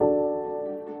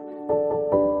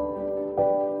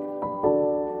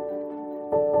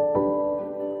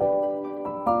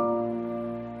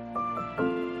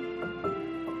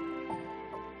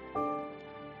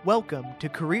Welcome to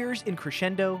Careers in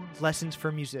Crescendo, Lessons for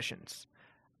Musicians.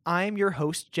 I'm your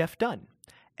host, Jeff Dunn,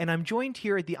 and I'm joined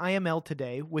here at the IML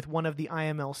today with one of the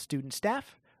IML student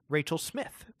staff, Rachel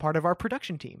Smith, part of our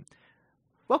production team.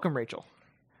 Welcome, Rachel.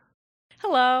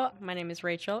 Hello, my name is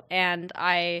Rachel, and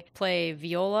I play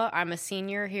viola. I'm a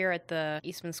senior here at the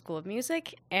Eastman School of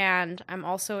Music, and I'm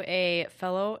also a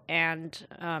fellow and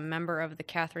member of the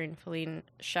Filene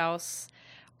Shouse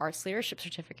Arts Leadership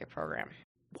Certificate Program.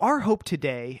 Our hope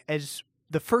today, as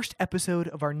the first episode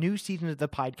of our new season of the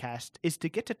podcast, is to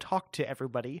get to talk to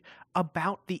everybody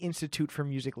about the Institute for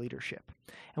Music Leadership.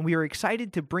 And we are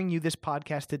excited to bring you this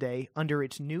podcast today under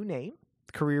its new name,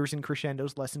 Careers in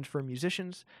Crescendo's Lessons for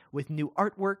Musicians, with new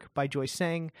artwork by Joyce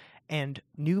Sang and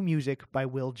new music by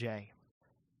Will J.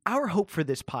 Our hope for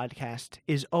this podcast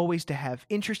is always to have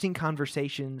interesting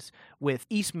conversations with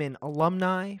Eastman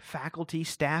alumni, faculty,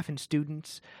 staff, and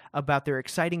students about their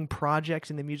exciting projects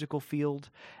in the musical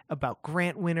field, about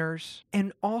grant winners,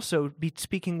 and also be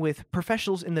speaking with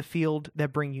professionals in the field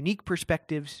that bring unique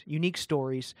perspectives, unique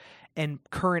stories, and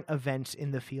current events in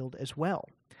the field as well.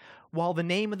 While the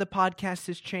name of the podcast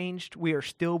has changed, we are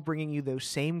still bringing you those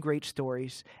same great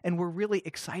stories, and we're really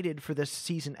excited for this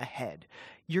season ahead.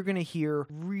 You're going to hear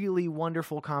really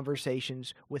wonderful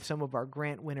conversations with some of our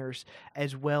grant winners,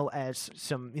 as well as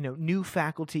some, new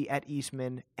faculty at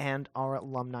Eastman and our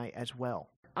alumni as well.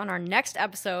 On our next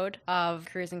episode of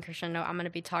Careers in Crescendo, I'm going to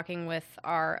be talking with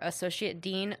our Associate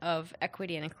Dean of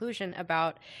Equity and Inclusion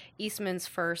about Eastman's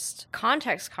first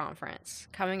Context Conference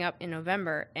coming up in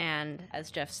November. And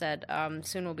as Jeff said,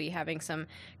 soon we'll be having some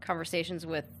conversations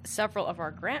with several of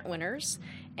our grant winners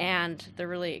and the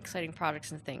really exciting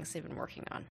projects and things they've been working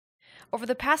on. Over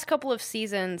the past couple of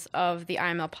seasons of the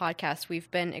IML podcast,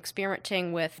 we've been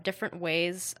experimenting with different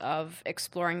ways of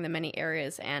exploring the many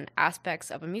areas and aspects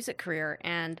of a music career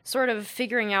and sort of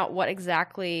figuring out what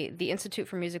exactly the Institute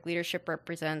for Music Leadership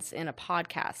represents in a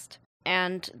podcast.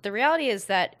 And the reality is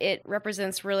that it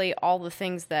represents really all the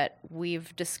things that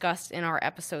we've discussed in our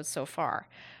episodes so far.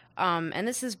 And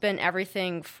this has been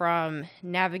everything from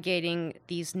navigating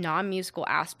these non-musical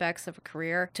aspects of a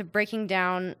career to breaking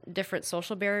down different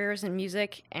social barriers in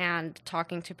music and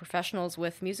talking to professionals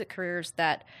with music careers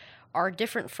that are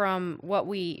different from what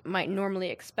we might normally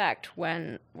expect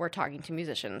when we're talking to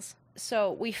musicians.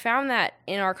 So we found that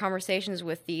in our conversations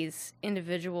with these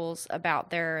individuals about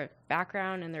their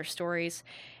background and their stories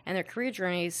and their career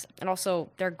journeys and also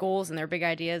their goals and their big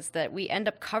ideas that we end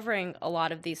up covering a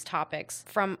lot of these topics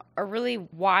from a really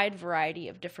wide variety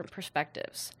of different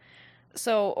perspectives.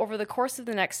 So over the course of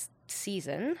the next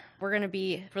season, we're going to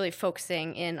be really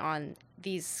focusing in on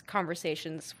these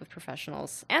conversations with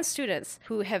professionals and students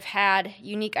who have had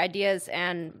unique ideas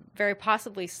and very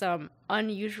possibly some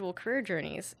unusual career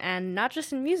journeys, and not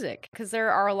just in music, because there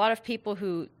are a lot of people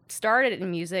who started in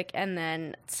music and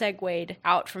then segued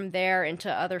out from there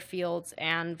into other fields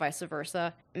and vice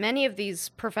versa. Many of these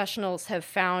professionals have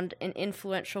found an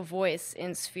influential voice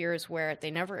in spheres where they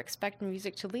never expected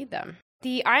music to lead them.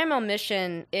 The IML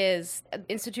mission is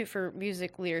Institute for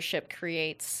Music Leadership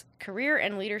creates career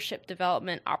and leadership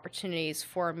development opportunities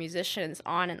for musicians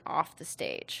on and off the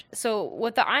stage. So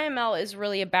what the IML is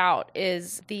really about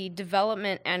is the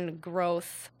development and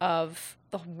growth of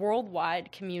the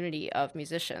worldwide community of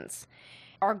musicians.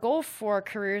 Our goal for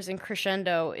Careers in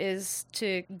Crescendo is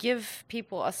to give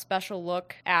people a special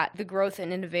look at the growth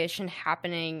and innovation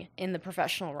happening in the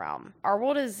professional realm. Our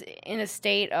world is in a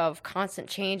state of constant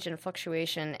change and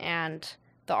fluctuation, and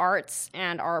the arts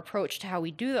and our approach to how we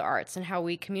do the arts and how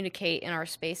we communicate in our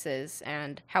spaces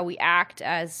and how we act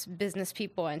as business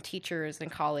people and teachers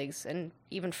and colleagues and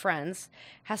even friends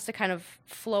has to kind of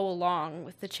flow along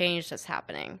with the change that's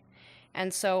happening.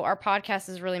 And so our podcast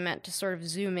is really meant to sort of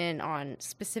zoom in on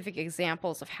specific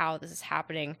examples of how this is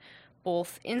happening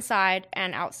both inside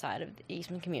and outside of the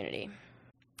Eastman community.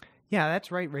 Yeah, that's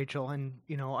right, Rachel. And,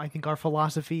 I think our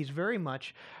philosophy is very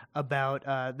much about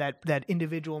that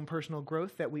individual and personal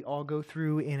growth that we all go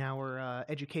through in our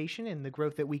education and the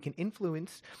growth that we can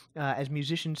influence as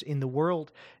musicians in the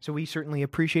world. So we certainly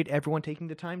appreciate everyone taking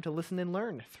the time to listen and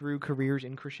learn through Careers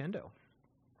in Crescendo.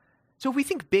 So if we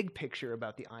think big picture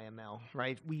about the IML,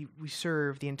 right, we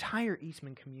serve the entire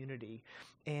Eastman community,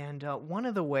 and one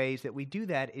of the ways that we do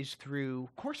that is through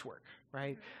coursework,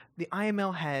 right? The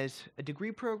IML has a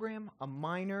degree program, a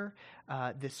minor,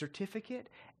 the certificate,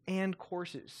 and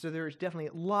courses. So there's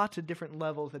definitely lots of different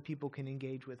levels that people can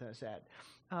engage with us at.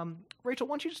 Rachel,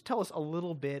 why don't you just tell us a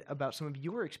little bit about some of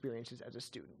your experiences as a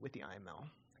student with the IML?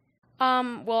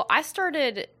 Well, I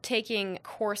started taking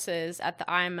courses at the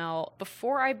IML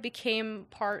before I became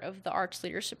part of the Arts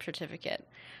Leadership Certificate.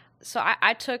 So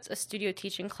I took a studio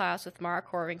teaching class with Mara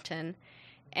Corvington,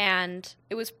 and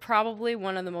it was probably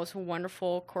one of the most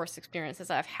wonderful course experiences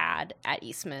I've had at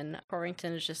Eastman.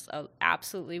 Corvington is just an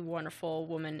absolutely wonderful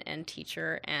woman and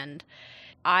teacher, and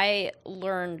I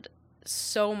learned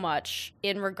so much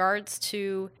in regards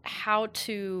to how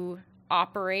to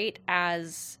operate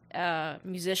as a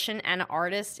musician and an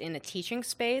artist in a teaching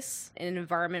space, in an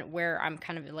environment where I'm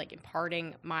kind of like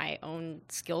imparting my own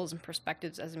skills and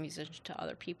perspectives as a musician to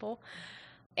other people.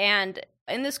 And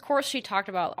in this course, she talked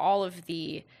about all of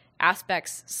the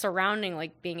aspects surrounding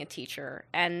like being a teacher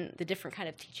and the different kind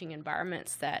of teaching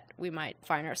environments that we might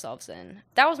find ourselves in.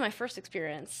 That was my first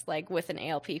experience like with an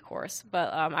ALP course,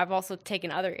 but I've also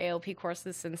taken other ALP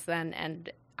courses since then,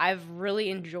 and I've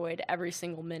really enjoyed every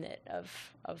single minute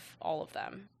of all of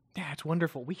them. Yeah, it's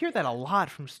wonderful. We hear that a lot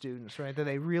from students, right? That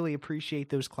they really appreciate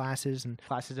those classes and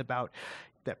classes about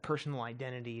that personal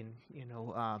identity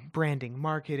and, branding,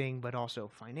 marketing, but also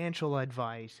financial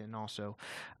advice. And also,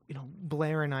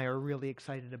 Blair and I are really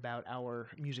excited about our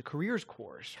music careers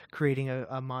course, creating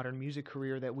a modern music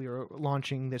career that we are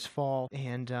launching this fall,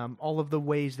 and all of the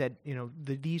ways that,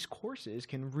 these courses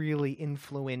can really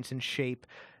influence and shape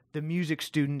the music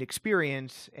student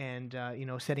experience and,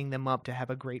 setting them up to have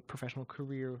a great professional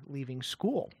career leaving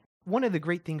school. One of the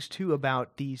great things, too,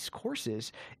 about these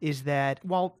courses is that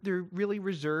while they're really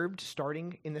reserved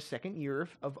starting in the second year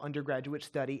of undergraduate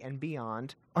study and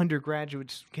beyond,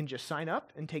 undergraduates can just sign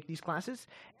up and take these classes.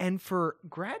 And for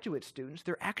graduate students,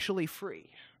 they're actually free,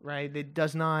 right? It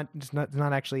does not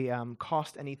actually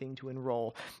cost anything to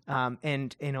enroll.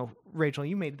 And, Rachel,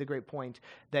 you made the great point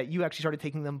that you actually started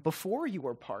taking them before you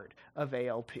were part of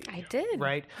ALP. I did.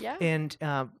 Right? Yeah. And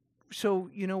so,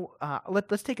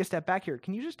 let's take a step back here.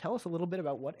 Can you just tell us a little bit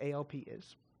about what ALP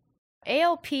is?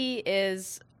 ALP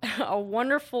is a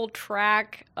wonderful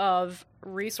track of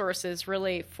resources,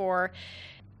 really, for,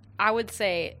 I would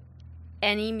say,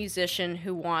 any musician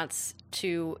who wants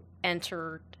to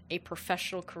enter a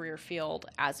professional career field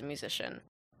as a musician.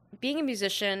 Being a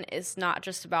musician is not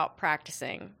just about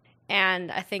practicing. And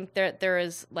I think there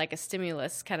is like a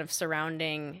stimulus kind of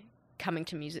surrounding coming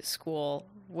to music school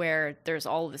where there's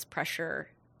all of this pressure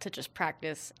to just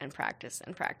practice and practice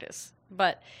and practice.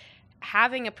 But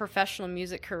having a professional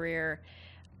music career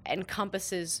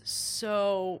encompasses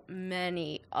so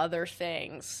many other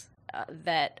things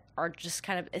that are just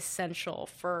kind of essential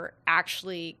for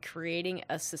actually creating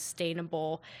a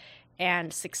sustainable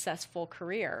and successful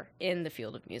career in the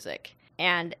field of music.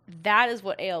 And that is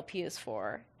what ALP is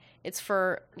for. It's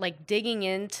for like digging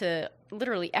into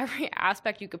literally every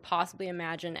aspect you could possibly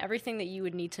imagine, everything that you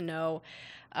would need to know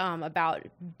about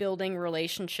building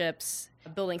relationships,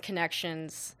 building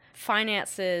connections,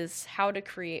 finances, how to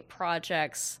create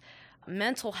projects,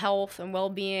 mental health and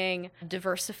well-being,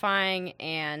 diversifying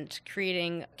and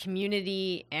creating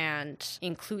community and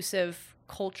inclusive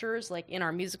cultures like in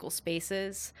our musical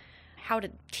spaces, how to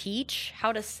teach,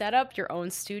 how to set up your own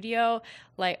studio,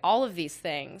 like all of these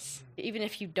things. Even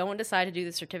if you don't decide to do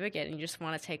the certificate and you just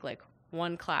want to take like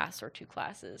one class or two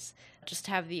classes, just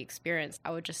to have the experience, I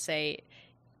would just say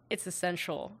it's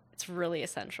essential. It's really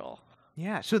essential.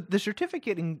 Yeah, so the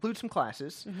certificate includes some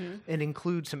classes. Mm-hmm. It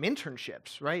includes some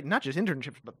internships, right? Not just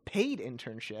internships, but paid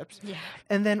internships. Yeah.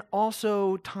 And then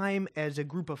also time as a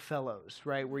group of fellows,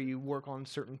 right? Where you work on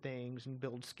certain things and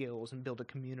build skills and build a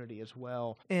community as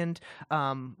well. And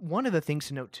one of the things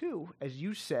to note too, as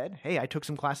you said, hey, I took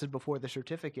some classes before the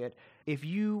certificate. If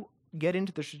you get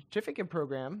into the certificate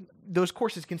program, those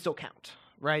courses can still count.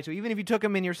 Right, so even if you took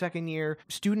them in your second year,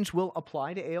 students will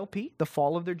apply to ALP the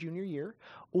fall of their junior year,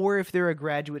 or if they're a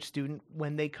graduate student,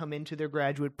 when they come into their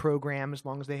graduate program, as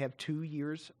long as they have 2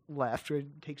 years left, or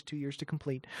it takes 2 years to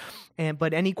complete.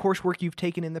 But any coursework you've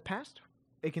taken in the past,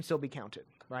 it can still be counted,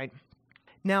 right?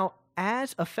 Now,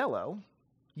 as a fellow,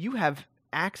 you have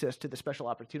access to the special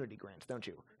opportunity grants, don't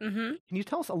you? Mm-hmm. Can you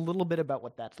tell us a little bit about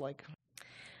what that's like?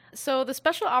 So the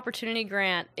Special Opportunity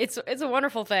Grant, it's a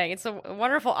wonderful thing. It's a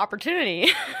wonderful opportunity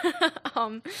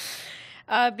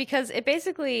because it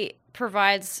basically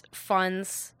provides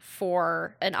funds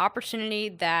for an opportunity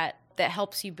that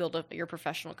helps you build up your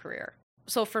professional career.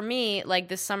 So for me, like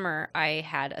this summer, I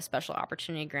had a Special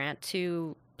Opportunity Grant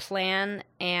to plan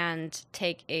and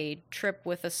take a trip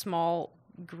with a small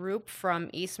group from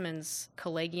Eastman's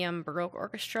Collegium Baroque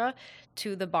Orchestra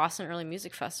to the Boston Early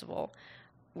Music Festival,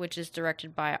 which is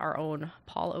directed by our own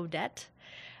Paul Odette.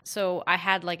 So I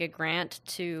had like a grant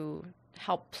to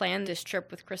help plan this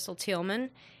trip with Crystal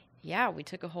Thielman. Yeah, we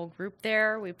took a whole group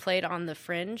there. We played on the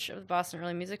fringe of the Boston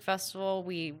Early Music Festival.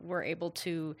 We were able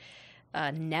to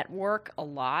network a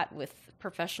lot with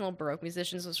professional Baroque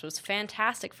musicians, which was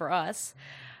fantastic for us.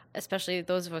 especially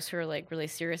those of us who are like really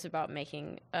serious about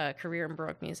making a career in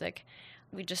Baroque music,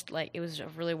 we just like, it was a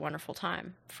really wonderful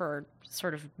time for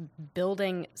sort of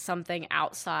building something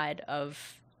outside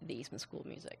of the Eastman School of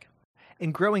Music.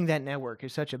 And growing that network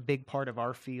is such a big part of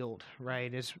our field,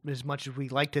 right? As much as we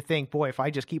like to think, boy, if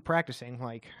I just keep practicing,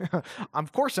 like,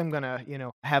 of course I'm going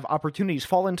to, have opportunities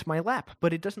fall into my lap.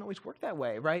 But it doesn't always work that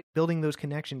way, right? Building those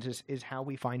connections is how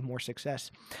we find more success.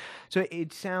 So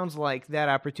it sounds like that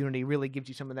opportunity really gives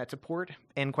you some of that support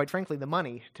and, quite frankly, the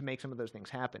money to make some of those things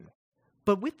happen.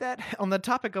 But with that, on the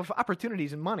topic of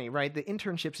opportunities and money, right, the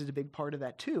internships is a big part of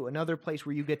that too. Another place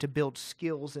where you get to build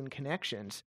skills and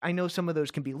connections. I know some of those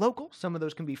can be local, some of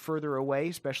those can be further away,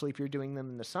 especially if you're doing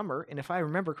them in the summer. And if I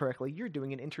remember correctly, you're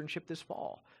doing an internship this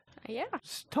fall. Yeah.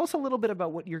 Tell us a little bit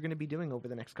about what you're going to be doing over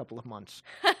the next couple of months.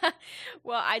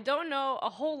 Well, I don't know a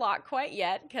whole lot quite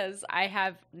yet because I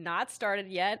have not started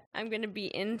yet. I'm going to be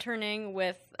interning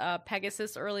with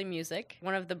Pegasus Early Music,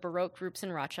 one of the Baroque groups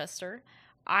in Rochester.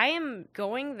 I am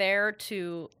going there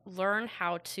to learn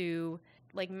how to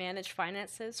like manage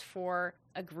finances for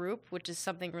a group, which is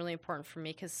something really important for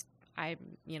me because I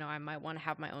might want to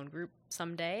have my own group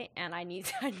someday, and I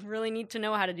really need to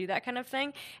know how to do that kind of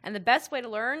thing. And the best way to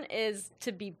learn is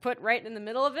to be put right in the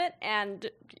middle of it and,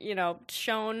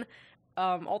 shown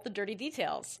all the dirty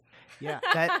details. Yeah,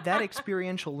 that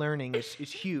experiential learning is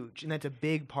huge, and that's a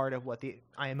big part of what the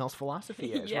IML's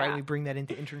philosophy is, right? We bring that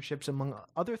into internships among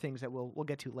other things that we'll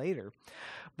get to later.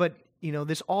 But,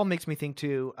 this all makes me think,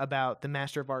 too, about the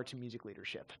Master of Arts in Music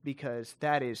Leadership, because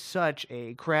that is such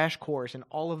a crash course in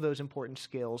all of those important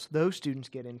skills. Those students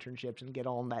get internships and get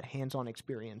all that hands-on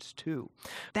experience, too.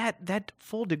 That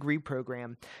full degree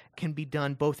program can be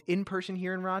done both in person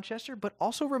here in Rochester, but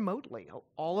also remotely.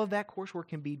 All of that coursework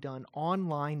can be done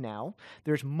online now.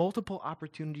 There's multiple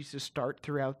opportunities to start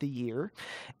throughout the year.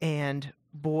 And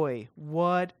boy,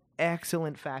 what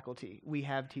excellent faculty we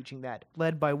have teaching that,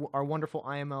 led by our wonderful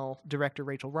IML director,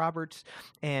 Rachel Roberts,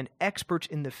 and experts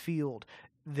in the field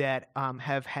that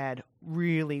have had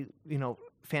really,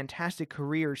 fantastic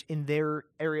careers in their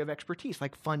area of expertise,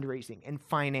 like fundraising and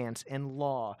finance and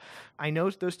law. I know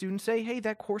those students say, hey,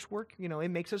 that coursework, it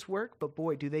makes us work, but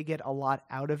boy, do they get a lot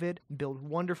out of it, build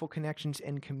wonderful connections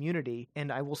and community.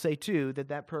 And I will say, too,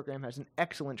 that program has an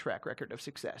excellent track record of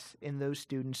success in those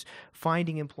students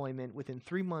finding employment within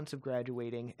 3 months of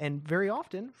graduating, and very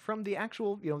often from the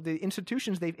actual, the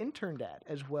institutions they've interned at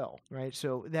as well, right?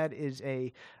 So that is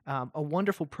a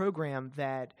wonderful program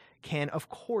that can, of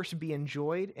course, be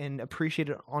enjoyed and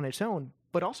appreciated on its own,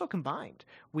 but also combined.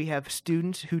 We have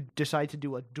students who decide to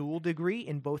do a dual degree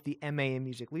in both the MA in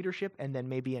Music Leadership and then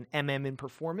maybe an MM in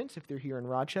Performance if they're here in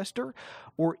Rochester,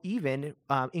 or even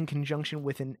in conjunction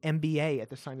with an MBA at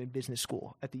the Simon Business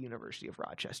School at the University of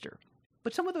Rochester.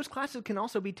 But some of those classes can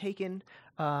also be taken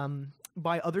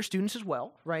by other students as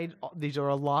well, right? These are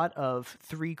a lot of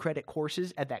 3-credit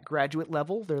courses at that graduate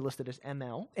level. They're listed as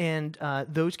ML, and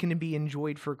those can be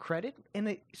enjoyed for credit.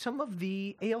 And some of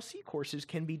the ALC courses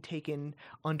can be taken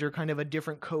under kind of a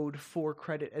different code for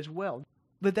credit as well.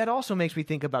 But that also makes me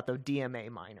think about the DMA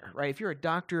minor, right? If you're a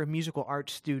Doctor of Musical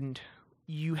Arts student,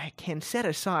 you can set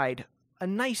aside a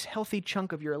nice healthy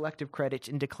chunk of your elective credits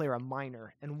and declare a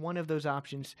minor. And one of those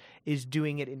options is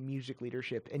doing it in music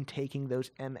leadership and taking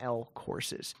those ML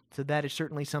courses. So that is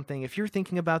certainly something, if you're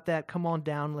thinking about that, come on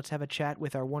down. Let's have a chat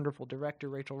with our wonderful director,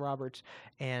 Rachel Roberts,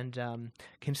 and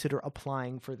consider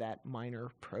applying for that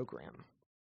minor program.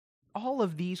 All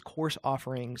of these course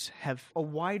offerings have a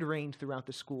wide range throughout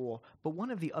the school, but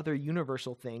one of the other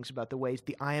universal things about the ways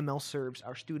the IML serves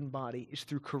our student body is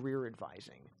through career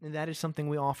advising. And that is something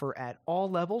we offer at all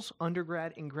levels,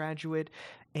 undergrad and graduate,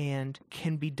 and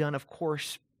can be done, of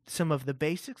course, some of the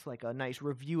basics, like a nice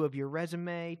review of your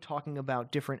resume, talking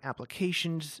about different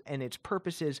applications and its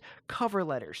purposes, cover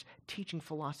letters, teaching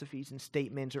philosophies and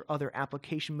statements or other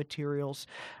application materials,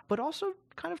 but also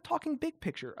kind of talking big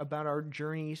picture about our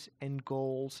journeys and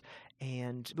goals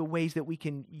and the ways that we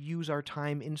can use our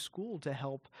time in school to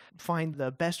help find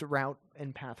the best route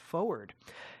and path forward.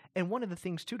 And one of the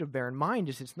things, too, to bear in mind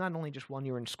is it's not only just while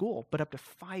you're in school, but up to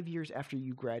 5 years after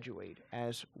you graduate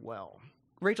as well.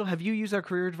 Rachel, have you used our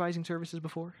career advising services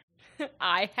before?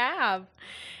 I have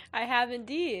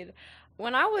indeed.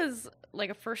 When I was like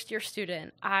a first-year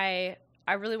student, I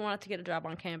really wanted to get a job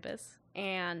on campus,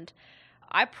 and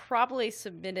I probably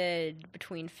submitted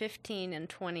between 15 and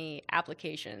 20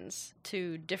 applications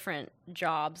to different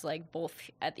jobs, like both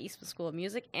at the Eastman School of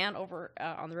Music and over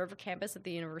on the River campus at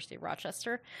the University of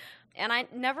Rochester, and I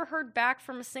never heard back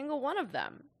from a single one of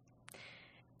them.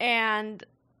 And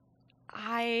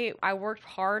I worked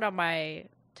hard on my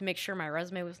to make sure my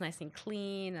resume was nice and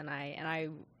clean, and I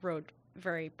wrote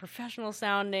very professional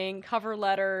sounding cover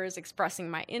letters expressing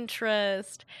my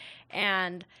interest.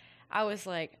 And I was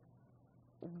like,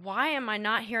 why am I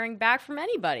not hearing back from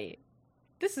anybody?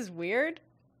 This is weird.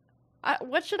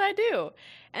 What should I do?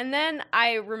 And then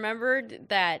I remembered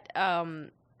that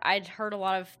I'd heard a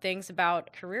lot of things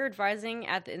about career advising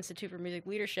at the Institute for Music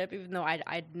Leadership, even though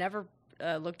I'd never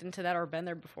looked into that or been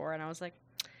there before. And I was like,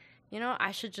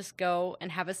 I should just go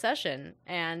and have a session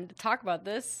and talk about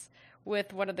this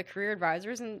with one of the career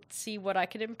advisors and see what I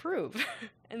could improve.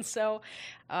 And so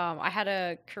I had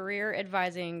a career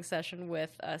advising session with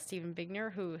Stephen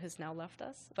Bigner, who has now left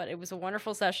us. But it was a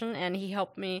wonderful session, and he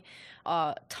helped me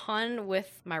a ton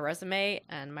with my resume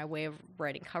and my way of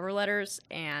writing cover letters.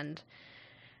 And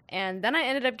then I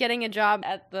ended up getting a job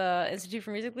at the Institute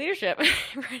for Music Leadership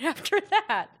right after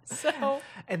that. So,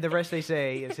 and the rest, they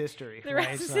say, is history. The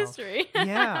rest is history.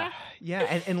 Yeah.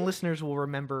 And listeners will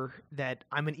remember that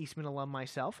I'm an Eastman alum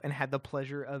myself and had the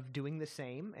pleasure of doing the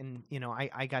same. And,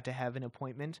 I got to have an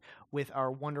appointment with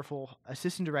our wonderful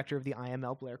assistant director of the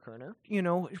IML, Blair Kerner.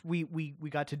 We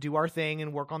got to do our thing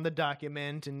and work on the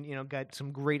document and, got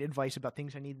some great advice about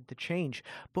things I needed to change.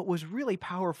 But what was really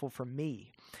powerful for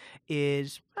me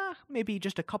is maybe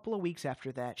just a couple of weeks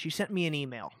after that, she sent me an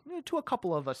email to a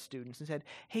couple of us students and said,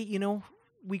 hey,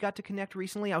 we got to connect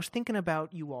recently. I was thinking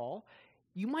about you all.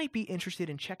 You might be interested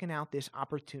in checking out this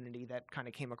opportunity that kind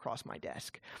of came across my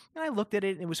desk. And I looked at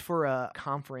it, and it was for a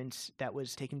conference that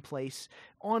was taking place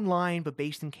online, but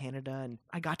based in Canada. And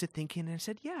I got to thinking and I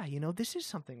said, yeah, this is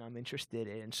something I'm interested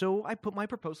in. And so I put my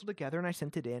proposal together and I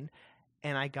sent it in,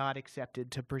 and I got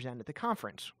accepted to present at the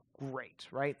conference. Great,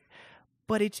 right?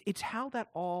 But it's how that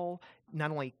all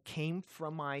not only came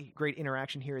from my great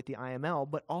interaction here at the IML,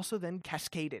 but also then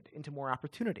cascaded into more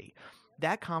opportunity.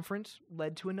 That conference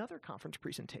led to another conference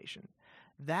presentation.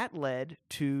 That led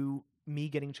to me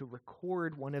getting to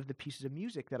record one of the pieces of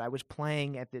music that I was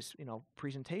playing at this,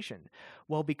 presentation.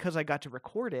 Well, because I got to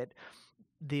record it,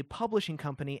 the publishing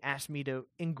company asked me to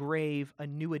engrave a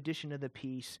new edition of the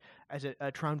piece as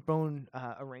a trombone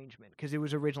arrangement, because it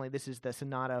was originally, this is the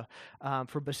sonata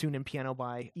for bassoon and piano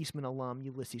by Eastman alum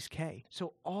Ulysses Kay.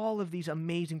 So all of these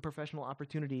amazing professional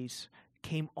opportunities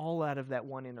came all out of that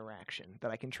one interaction that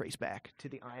I can trace back to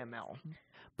the IML.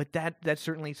 But that's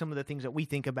certainly some of the things that we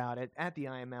think about at the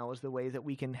IML, is the way that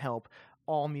we can help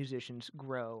all musicians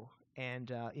grow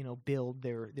and build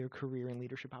their career and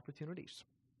leadership opportunities.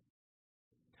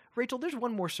 Rachel, there's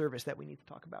one more service that we need to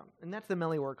talk about, and that's the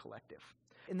Melior Collective.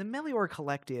 And the Melior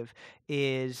Collective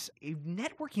is a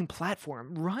networking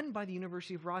platform run by the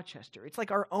University of Rochester. It's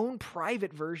like our own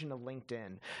private version of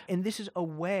LinkedIn. And this is a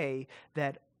way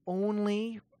that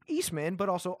only Eastman, but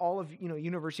also all of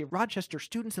University of Rochester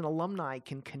students and alumni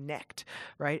can connect,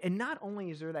 right? And not only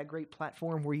is there that great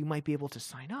platform where you might be able to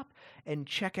sign up and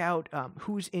check out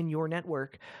who's in your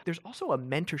network, there's also a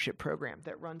mentorship program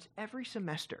that runs every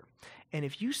semester. And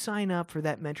if you sign up for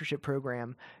that mentorship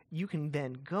program, you can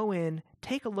then go in,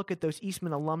 take a look at those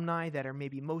Eastman alumni that are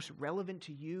maybe most relevant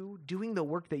to you, doing the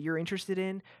work that you're interested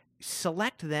in,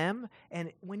 select them,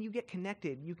 and when you get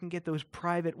connected, you can get those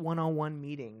private one-on-one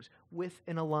meetings with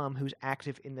an alum who's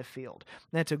active in the field.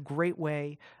 That's a great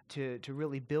way to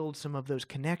really build some of those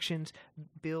connections,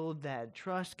 build that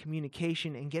trust,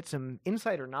 communication, and get some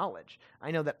insider knowledge.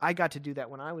 I know that I got to do that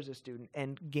when I was a student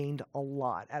and gained a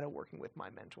lot out of working with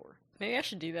my mentor. Maybe I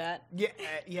should do that.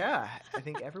 Yeah, I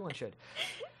think everyone should.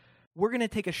 We're going to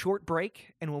take a short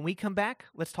break, and when we come back,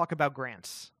 let's talk about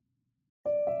grants.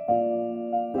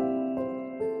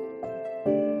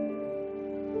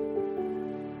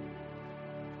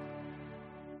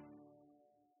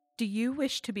 Do you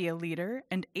wish to be a leader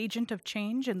and agent of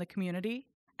change in the community?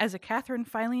 As a Catherine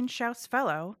Filene Shouse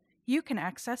Fellow, you can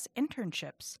access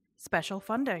internships, special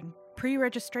funding,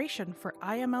 pre-registration for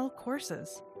IML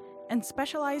courses, and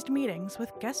specialized meetings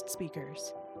with guest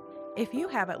speakers. If you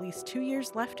have at least 2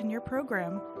 years left in your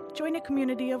program, join a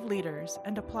community of leaders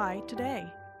and apply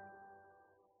today.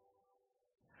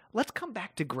 Let's come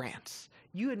back to grants.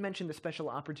 You had mentioned the Special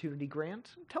Opportunity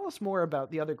Grant. Tell us more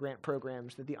about the other grant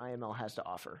programs that the IML has to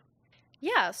offer.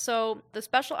 Yeah, so the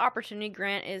Special Opportunity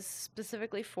Grant is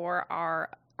specifically for our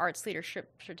Arts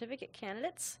Leadership Certificate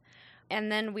candidates.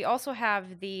 And then we also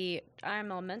have the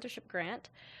IML Mentorship Grant,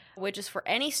 which is for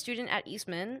any student at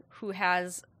Eastman who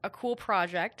has a cool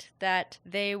project that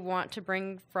they want to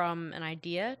bring from an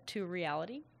idea to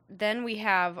reality. Then we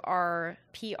have our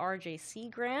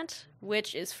PRJC grant,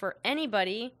 which is for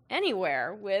anybody,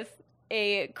 anywhere, with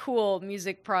a cool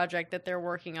music project that they're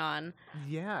working on.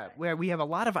 Yeah, where we have a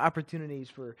lot of opportunities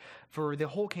for the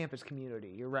whole campus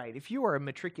community. You're right. If you are a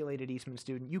matriculated Eastman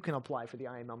student, you can apply for the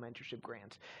IML mentorship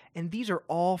grants. And these are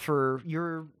all for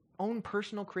your own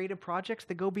personal creative projects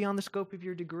that go beyond the scope of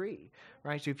your degree,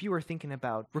 right? So if you are thinking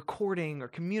about recording or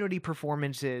community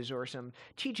performances or some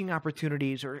teaching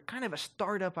opportunities or kind of a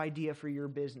startup idea for your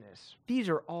business, these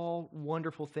are all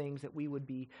wonderful things that we would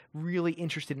be really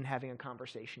interested in having a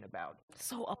conversation about.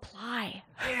 So apply.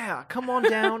 Yeah, come on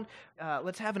down.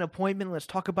 Let's have an appointment. Let's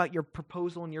talk about your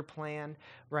proposal and your plan,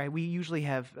 right? We usually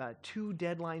have 2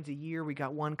 deadlines a year. We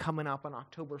got one coming up on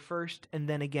October 1st and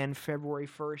then again February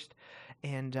 1st.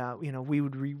 And, we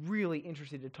would be really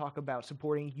interested to talk about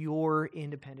supporting your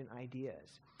independent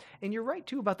ideas. And you're right,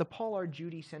 too, about the Paul R.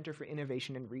 Judy Center for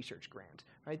Innovation and Research grant,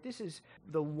 right? This is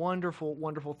the wonderful,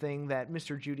 wonderful thing that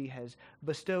Mr. Judy has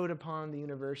bestowed upon the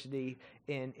university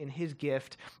in his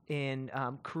gift in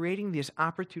creating this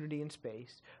opportunity and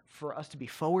space for us to be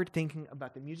forward-thinking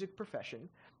about the music profession,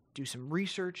 do some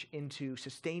research into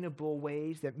sustainable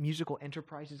ways that musical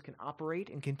enterprises can operate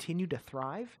and continue to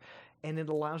thrive, and it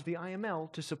allows the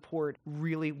IML to support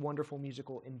really wonderful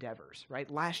musical endeavors, right?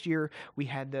 Last year, we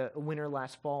had the winner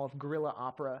last fall of Guerrilla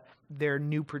Opera, their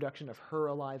new production of Her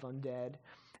Alive Undead.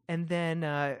 And then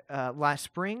last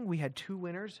spring, we had 2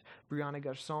 winners, Brianna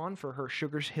Garçon for her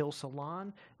Sugar Hill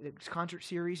Salon concert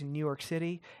series in New York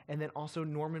City, and then also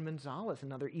Norman Gonzalez,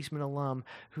 another Eastman alum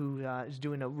who is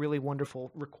doing a really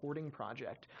wonderful recording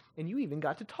project. And you even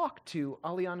got to talk to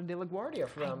Aliana De La Guardia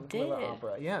from Guerrilla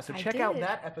Opera. Yeah, so check out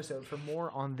that episode for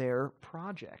more on their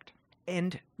project.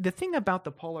 And the thing about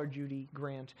the Paul R. Judy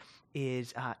grant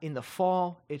is in the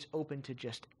fall, it's open to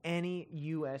just any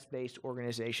U.S.-based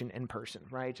organization in person,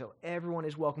 right? So everyone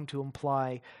is welcome to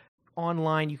apply.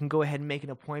 Online, you can go ahead and make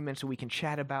an appointment so we can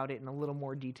chat about it in a little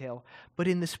more detail. But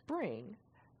in the spring,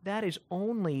 that is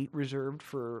only reserved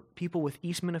for people with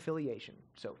Eastman affiliation.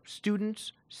 So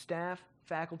students, staff,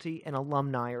 faculty, and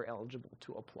alumni are eligible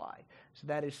to apply. So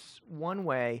that is one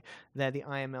way that the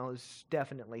IML is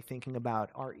definitely thinking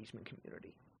about our Eastman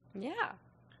community. Yeah.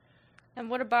 And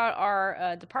what about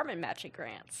our department matching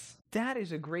grants? That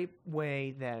is a great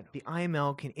way that the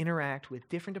IML can interact with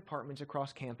different departments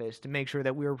across campus to make sure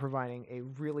that we are providing a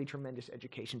really tremendous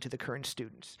education to the current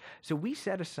students. So we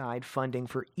set aside funding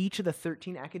for each of the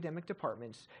 13 academic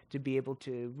departments to be able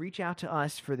to reach out to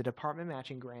us for the department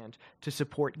matching grant to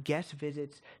support guest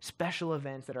visits, special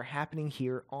events that are happening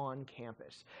here on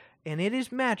campus. And it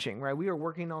is matching, right? We are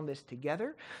working on this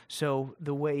together. So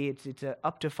the way it's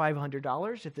up to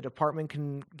 $500. If the department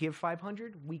can give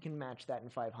 $500, we can match that in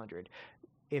 $500.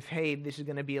 If, hey, this is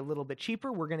going to be a little bit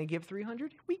cheaper, we're going to give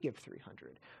 $300, we give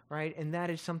 $300, right? And that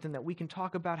is something that we can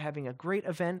talk about, having a great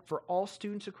event for all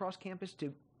students across campus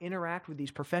to interact with these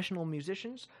professional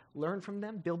musicians, learn from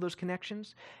them, build those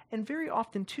connections. And very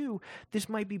often, too, this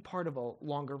might be part of a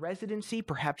longer residency.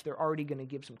 Perhaps they're already going to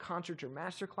give some concerts or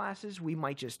master classes. We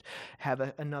might just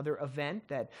have another event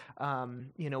that,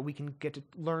 we can get to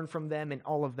learn from them and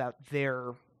all about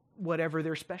their whatever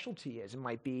their specialty is. It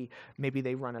might be maybe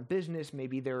they run a business,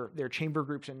 maybe their chamber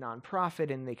group's a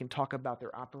nonprofit and they can talk about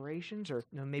their operations, or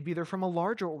maybe they're from a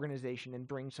larger organization and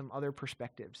bring some other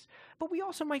perspectives. But we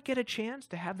also might get a chance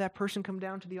to have that person come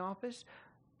down to the office,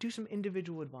 do some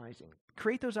individual advising,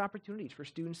 create those opportunities for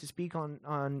students to speak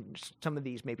on some of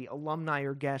these, maybe alumni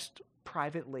or guests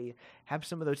privately, have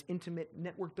some of those intimate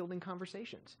network building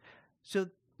conversations. So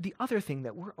the other thing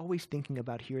that we're always thinking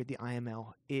about here at the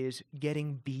IML is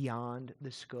getting beyond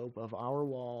the scope of our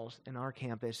walls and our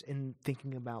campus and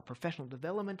thinking about professional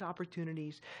development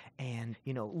opportunities and,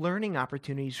 learning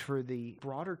opportunities for the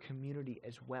broader community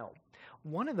as well.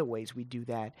 One of the ways we do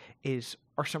that is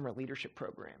our summer leadership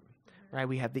program. Right,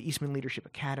 we have the Eastman Leadership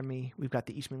Academy, we've got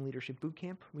the Eastman Leadership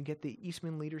Bootcamp, we get the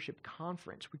Eastman Leadership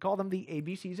Conference. We call them the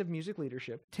ABCs of Music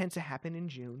Leadership. It tends to happen in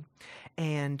June.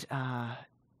 And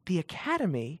the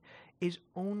Academy is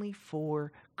only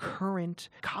for current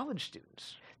college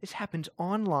students. This happens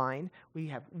online. We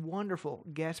have wonderful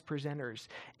guest presenters,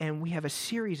 and we have a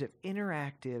series of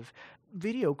interactive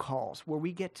video calls where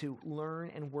we get to learn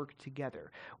and work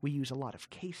together. We use a lot of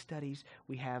case studies.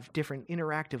 We have different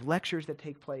interactive lectures that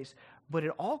take place, but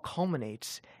it all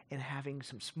culminates in having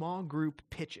some small group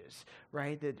pitches,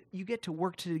 right? That you get to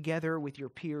work together with your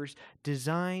peers,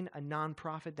 design a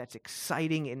nonprofit that's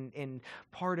exciting and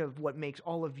part of what makes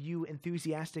all of you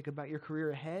enthusiastic about your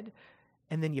career ahead.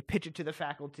 and then you pitch it to the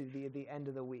faculty at the end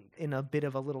of the week in a bit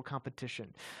of a little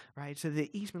competition, right? So the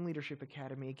Eastman Leadership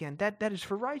Academy, again, that is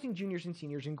for rising juniors and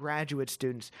seniors and graduate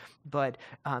students, but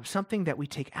something that we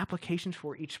take applications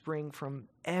for each spring from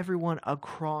everyone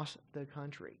across the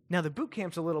country. Now, the boot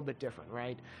camp's a little bit different,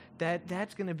 right?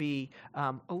 That's going to be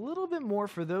a little bit more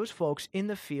for those folks in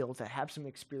the field that have some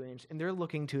experience and they're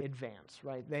looking to advance,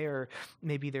 right?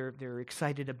 Maybe they're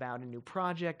excited about a new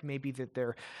project, maybe that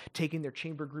they're taking their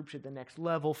chamber groups at the next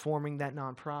level, forming that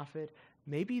nonprofit.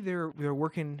 Maybe they're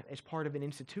working as part of an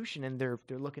institution and they're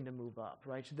looking to move up,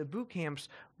 right? So the boot camp's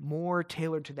more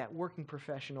tailored to that working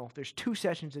professional. There's 2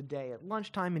 sessions a day at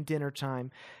lunchtime and dinner time,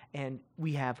 and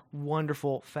we have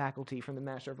wonderful faculty from the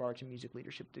Master of Arts in Music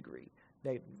Leadership degree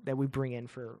that we bring in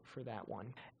for that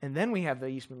one. And then we have the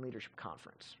Eastman Leadership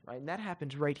Conference, right? And that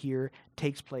happens right here,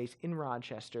 takes place in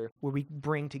Rochester, where we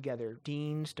bring together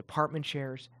deans, department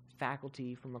chairs,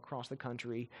 faculty from across the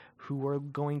country who are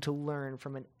going to learn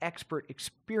from an expert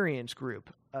experience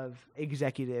group of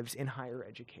executives in higher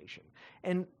education.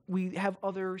 And we have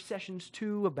other sessions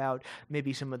too about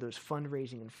maybe some of those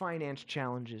fundraising and finance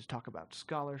challenges, talk about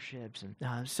scholarships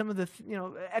and some of the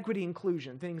equity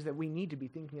inclusion, things that we need to be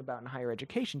thinking about in higher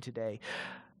education today.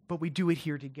 But we do it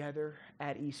here together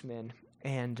at Eastman.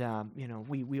 And,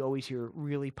 we always hear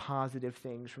really positive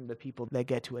things from the people that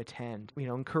get to attend.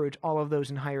 Encourage all of those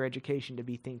in higher education to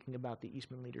be thinking about the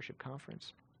Eastman Leadership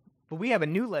Conference. But we have a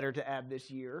new letter to add this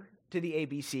year to the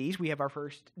ABCs. We have our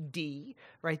first D,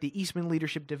 right, the Eastman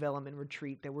Leadership Development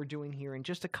Retreat that we're doing here in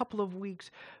just a couple of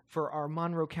weeks for our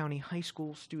Monroe County High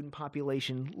School student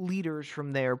population, leaders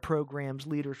from their programs,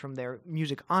 leaders from their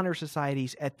music honor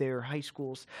societies at their high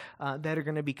schools that are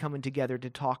going to be coming together to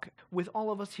talk with all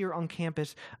of us here on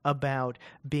campus about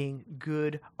being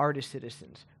good artist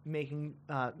citizens, making,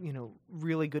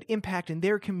 really good impact in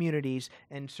their communities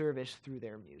and service through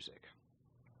their music.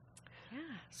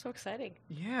 So exciting.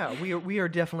 Yeah, we are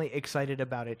definitely excited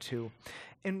about it too.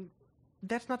 And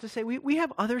that's not to say we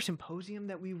have other symposium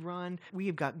that we run. We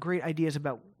have got great ideas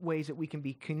about ways that we can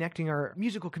be connecting our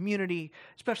musical community,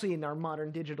 especially in our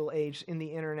modern digital age, in the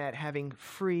internet, having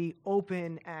free,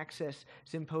 open access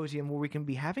symposium where we can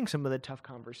be having some of the tough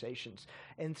conversations.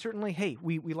 And certainly, hey,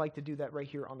 we like to do that right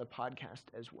here on the podcast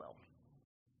as well.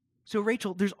 So,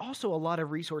 Rachel, there's also a lot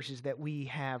of resources that we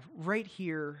have right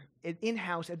here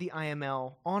in-house at the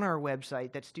IML on our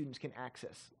website that students can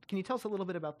access. Can you tell us a little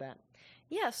bit about that?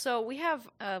 Yeah, so we have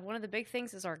one of the big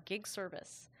things is our gig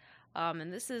service.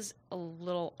 And this is a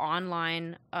little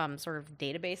online sort of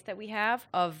database that we have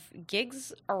of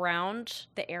gigs around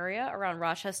the area, around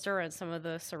Rochester and some of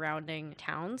the surrounding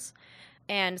towns.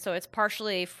 And so it's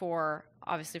partially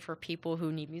obviously for people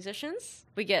who need musicians.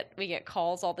 We get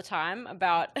calls all the time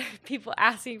about people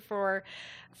asking for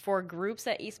groups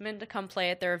at Eastman to come play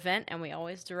at their event, and we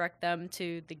always direct them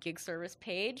to the gig service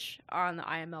page on the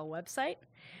IML website.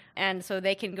 And so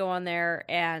they can go on there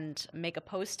and make a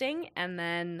posting, and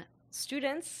then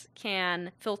students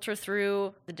can filter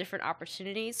through the different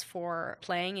opportunities for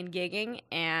playing and gigging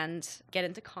and get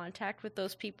into contact with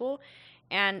those people.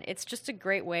 And it's just a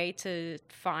great way to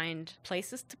find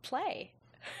places to play.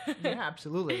 Yeah,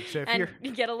 absolutely. So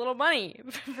you get a little money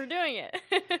for doing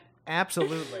it.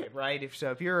 Absolutely, right?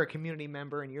 If you're a community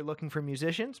member and you're looking for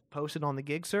musicians, post it on the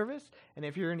gig service. And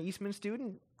if you're an Eastman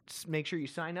student, make sure you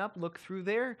sign up, look through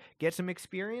there, get some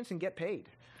experience, and get paid.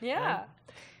 Yeah. Right?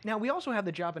 Now, we also have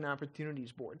the Job and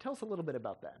Opportunities Board. Tell us a little bit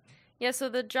about that. Yeah, so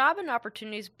the Job and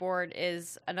Opportunities Board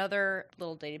is another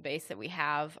little database that we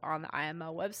have on the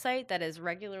IML website that is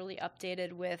regularly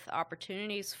updated with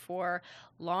opportunities for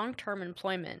long-term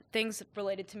employment, things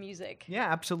related to music. Yeah,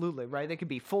 absolutely, right? They could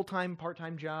be full-time,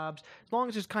 part-time jobs. As long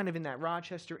as it's kind of in that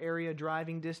Rochester area,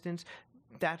 driving distance,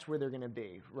 that's where they're going to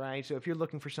be, right? So if you're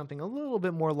looking for something a little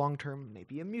bit more long-term,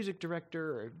 maybe a music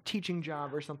director or a teaching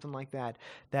job or something like that,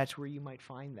 that's where you might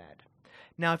find that.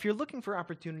 Now, if you're looking for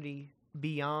opportunity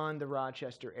beyond the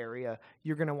Rochester area,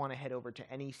 you're going to want to head over to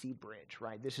NEC Bridge,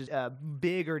 right? This is a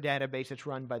bigger database that's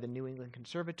run by the New England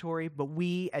Conservatory, but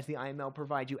we, as the IML,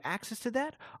 provide you access to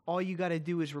that. All you got to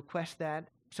do is request that.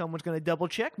 Someone's going to double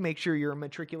check, make sure you're a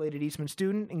matriculated Eastman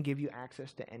student, and give you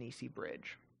access to NEC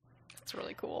Bridge. That's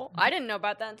really cool. I didn't know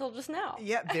about that until just now.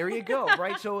 Yeah, there you go,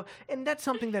 right? So, and that's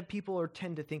something that people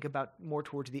tend to think about more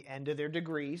towards the end of their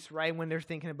degrees, right? When they're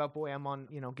thinking about, boy, I'm on,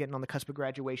 getting on the cusp of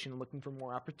graduation and looking for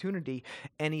more opportunity,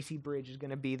 NEC Bridge is going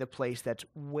to be the place that's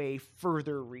way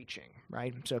further reaching,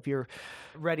 right? So if you're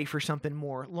ready for something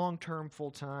more long-term,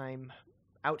 full-time,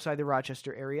 outside the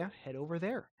Rochester area, head over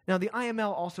there. Now, the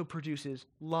IML also produces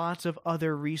lots of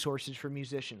other resources for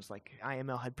musicians, like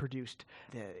IML had produced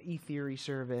the E-Theory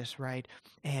service, right?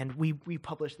 And we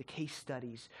publish the case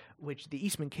studies, which the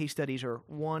Eastman case studies are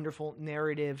wonderful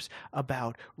narratives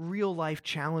about real-life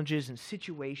challenges and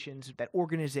situations that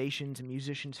organizations and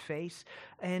musicians face,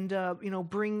 and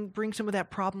bring some of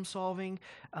that problem-solving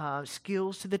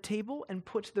skills to the table and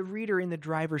puts the reader in the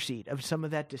driver's seat of some of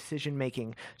that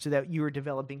decision-making so that you are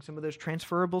developing some of those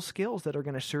transferable skills that are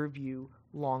going to serve you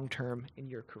long-term in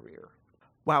your career.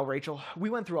 Wow, Rachel, we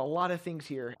went through a lot of things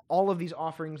here. All of these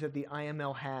offerings that the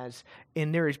IML has,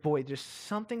 and there's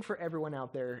something for everyone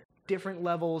out there. Different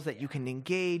levels that you can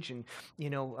engage, and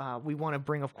we want to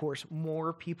bring, of course,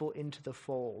 more people into the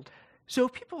fold. So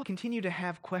if people continue to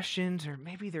have questions, or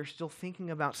maybe they're still thinking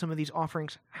about some of these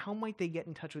offerings, how might they get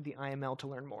in touch with the IML to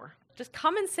learn more? Just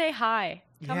come and say hi.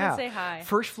 Come and say hi.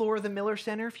 First floor of the Miller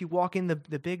Center. If you walk in the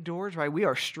big doors, right, we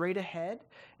are straight ahead,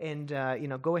 and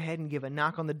go ahead and give a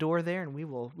knock on the door there, and we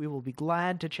will be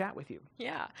glad to chat with you.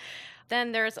 Yeah.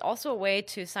 Then there's also a way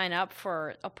to sign up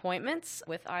for appointments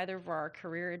with either of our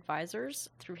career advisors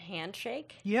through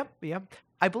Handshake. Yep.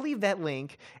 I believe that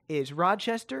link is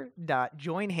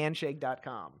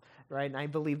rochester.joinhandshake.com. Right, and I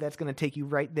believe that's going to take you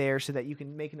right there so that you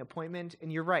can make an appointment. And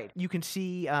you're right. You can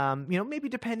see, maybe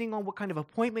depending on what kind of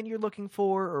appointment you're looking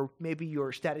for, or maybe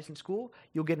your status in school,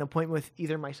 you'll get an appointment with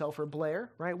either myself or Blair,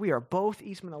 right? We are both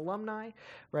Eastman alumni,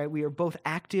 right? We are both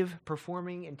active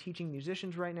performing and teaching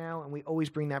musicians right now, and we always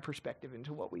bring that perspective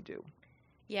into what we do.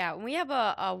 Yeah, we have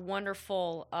a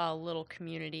wonderful little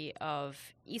community of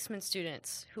Eastman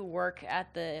students who work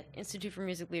at the Institute for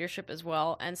Music Leadership as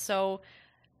well. And so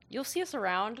you'll see us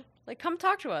around. Like, come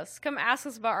talk to us. Come ask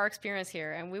us about our experience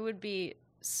here, and we would be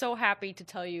so happy to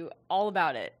tell you all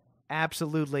about it.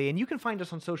 Absolutely. And you can find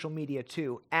us on social media,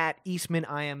 too, at Eastman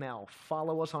IML.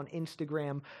 Follow us on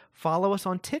Instagram. Follow us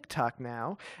on TikTok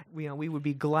now. We would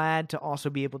be glad to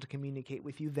also be able to communicate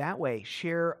with you that way.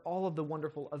 Share all of the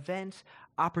wonderful events,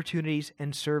 opportunities,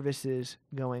 and services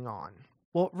going on.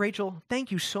 Well, Rachel, thank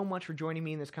you so much for joining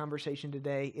me in this conversation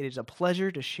today. It is a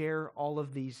pleasure to share all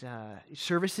of these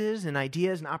services and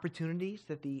ideas and opportunities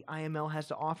that the IML has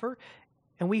to offer,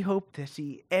 and we hope to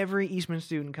see every Eastman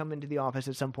student come into the office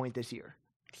at some point this year.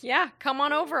 Yeah, come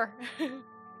on over.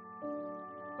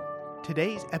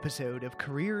 Today's episode of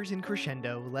Careers in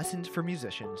Crescendo, Lessons for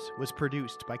Musicians was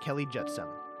produced by Kelly Jutsum.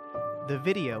 The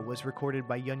video was recorded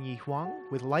by Yunyi Huang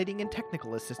with lighting and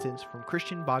technical assistance from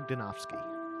Christian Bogdanovsky.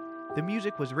 The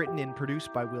music was written and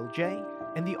produced by Will J.,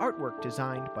 and the artwork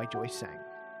designed by Joyce Sang.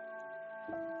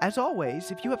 As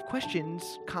always, if you have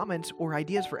questions, comments, or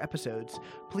ideas for episodes,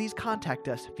 please contact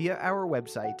us via our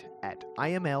website at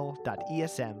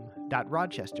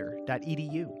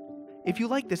iml.esm.rochester.edu. If you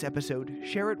like this episode,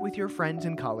 share it with your friends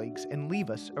and colleagues and leave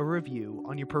us a review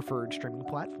on your preferred streaming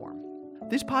platform.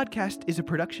 This podcast is a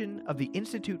production of the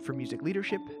Institute for Music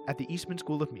Leadership at the Eastman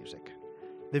School of Music.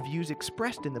 The views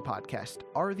expressed in the podcast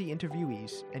are the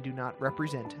interviewees and do not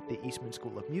represent the Eastman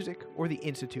School of Music or the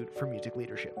Institute for Music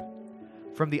Leadership.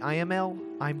 From the IML,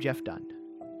 I'm Jeff Dunn.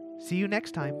 See you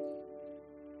next time.